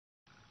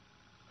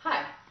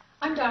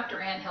I'm Dr.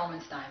 Ann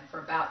Helmenstein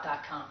for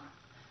About.com.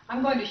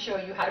 I'm going to show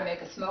you how to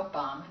make a smoke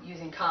bomb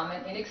using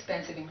common,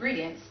 inexpensive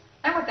ingredients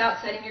and without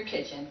setting your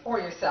kitchen or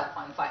yourself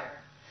on fire.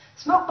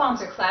 Smoke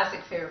bombs are classic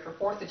fare for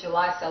 4th of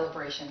July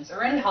celebrations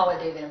or any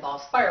holiday that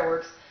involves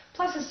fireworks,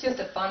 plus it's just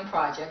a fun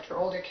project for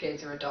older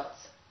kids or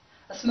adults.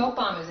 A smoke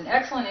bomb is an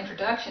excellent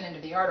introduction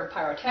into the art of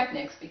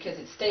pyrotechnics because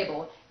it's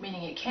stable,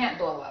 meaning it can't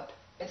blow up.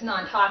 It's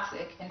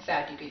non-toxic, in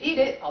fact you could eat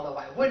it, although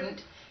I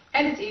wouldn't,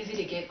 and it's easy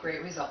to get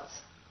great results.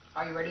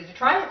 Are you ready to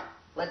try it?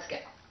 Let's go.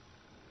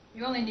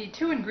 You only need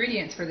 2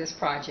 ingredients for this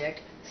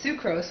project: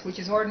 sucrose, which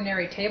is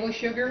ordinary table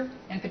sugar,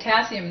 and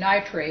potassium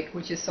nitrate,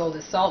 which is sold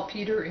as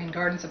saltpeter in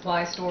garden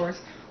supply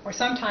stores, or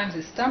sometimes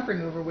as stump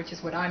remover, which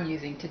is what I'm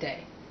using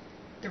today.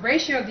 The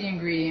ratio of the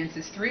ingredients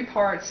is 3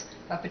 parts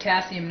of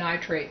potassium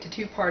nitrate to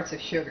 2 parts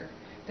of sugar.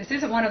 This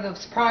isn't one of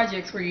those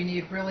projects where you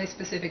need really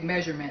specific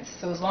measurements,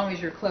 so as long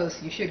as you're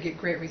close, you should get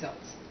great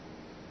results.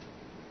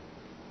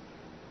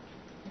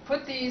 You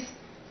put these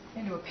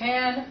into a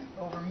pan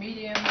over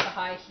medium to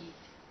high heat.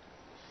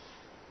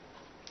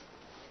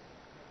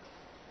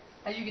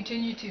 As you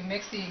continue to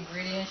mix the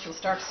ingredients, you'll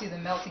start to see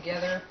them melt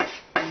together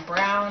and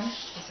brown.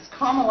 This is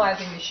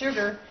caramelizing the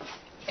sugar,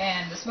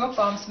 and the smoke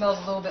bomb smells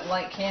a little bit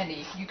like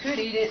candy. You could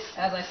eat it,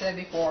 as I said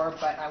before,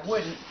 but I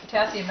wouldn't.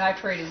 Potassium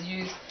nitrate is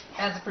used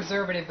as a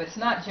preservative, but it's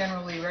not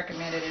generally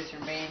recommended as your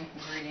main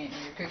ingredient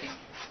in your cooking.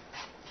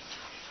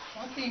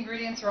 Once the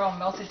ingredients are all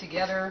melted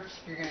together,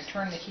 you're going to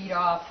turn the heat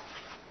off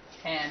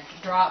and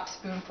drop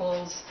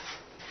spoonfuls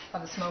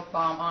of the smoke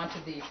bomb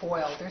onto the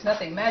foil. There's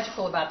nothing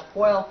magical about the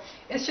foil.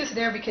 It's just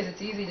there because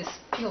it's easy to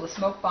peel the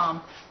smoke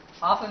bomb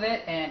off of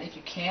it, and if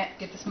you can't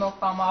get the smoke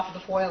bomb off of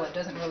the foil, it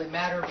doesn't really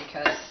matter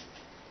because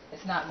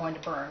it's not going to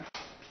burn.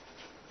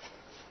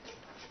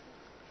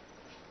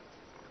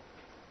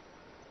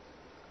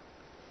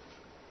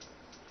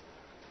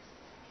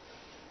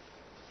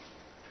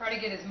 Try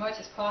to get as much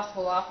as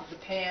possible off of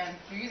the pan.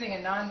 If you're using a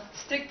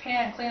non-stick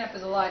pan, cleanup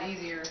is a lot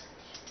easier.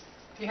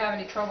 If you have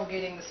any trouble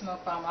getting the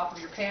smoke bomb off of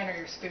your pan or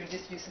your spoon,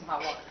 just use some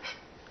hot water.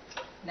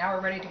 Now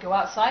we're ready to go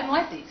outside and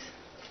light these.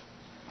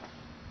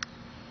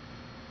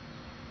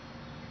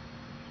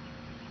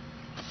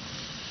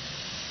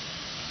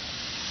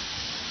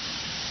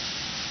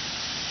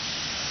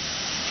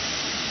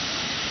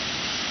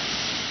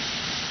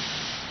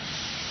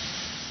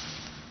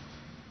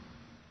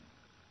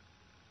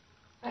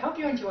 I hope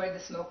you enjoyed the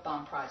smoke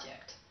bomb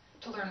project.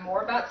 To learn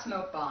more about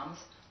smoke bombs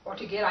or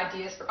to get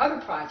ideas for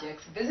other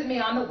projects, visit me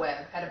on the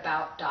web at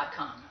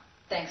About.com.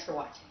 Thanks for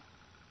watching.